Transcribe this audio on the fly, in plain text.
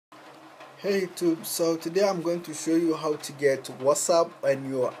Hey YouTube, so today I'm going to show you how to get WhatsApp on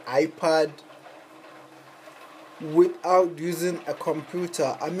your iPad without using a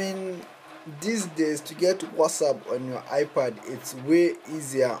computer. These days to get WhatsApp on your iPad it's way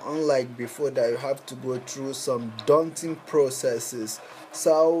easier, unlike before that you have to go through some daunting processes.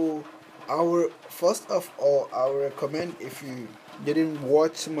 So first of all, I will recommend, if you didn't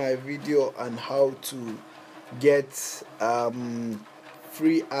watch my video on how to get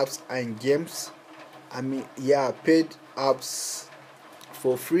free apps and games, paid apps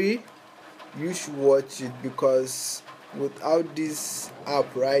for free, you should watch it, because without this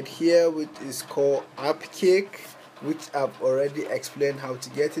app right here, which is called AppCake, which I've already explained how to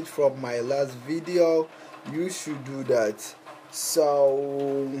get it from my last video, you should do that.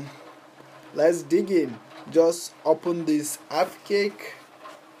 So let's dig in. Just open this AppCake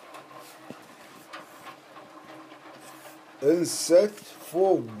and search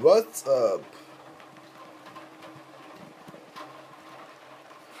for WhatsApp.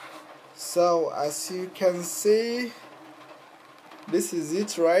 So as you can see, this is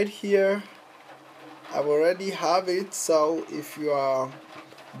it right here. I've already have it. So if you are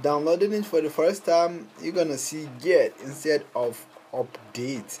downloading it for the first time, you're gonna see get instead of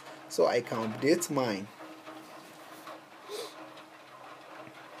update. So I can update mine.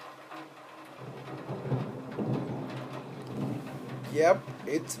 Yep,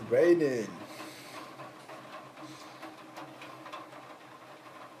 it's raining.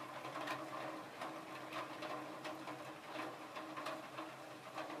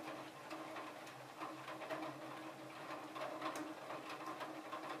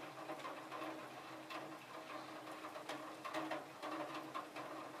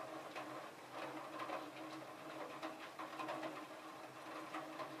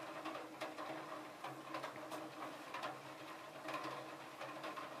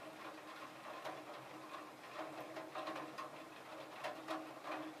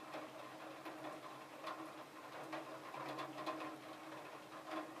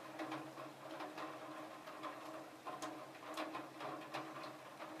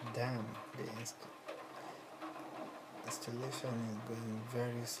 Damn, the installation is going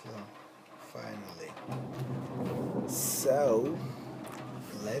very slow. Finally. So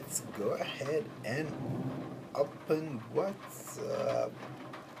let's go ahead and open WhatsApp.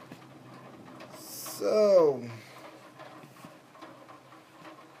 So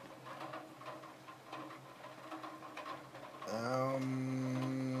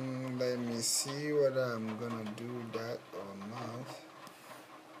let me see whether I'm gonna do that or not.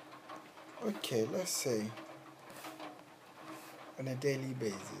 Okay, let's say on a daily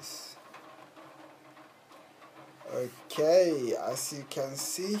basis. Okay, as you can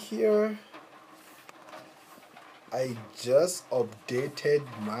see here, I just updated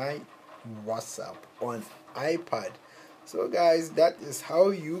my WhatsApp on iPad. So guys, that is how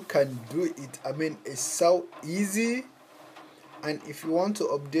you can do it. It's so easy, and if you want to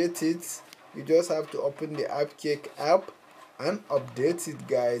update it, you just have to open the AppCake app and update it,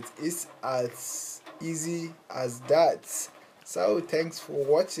 guys. It's as easy as that. So thanks for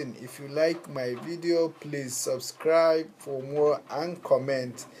watching. If you like my video, please subscribe for more and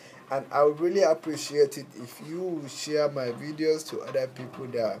comment, and I would really appreciate it if you share my videos to other people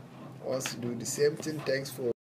that wants to do the same thing. Thanks for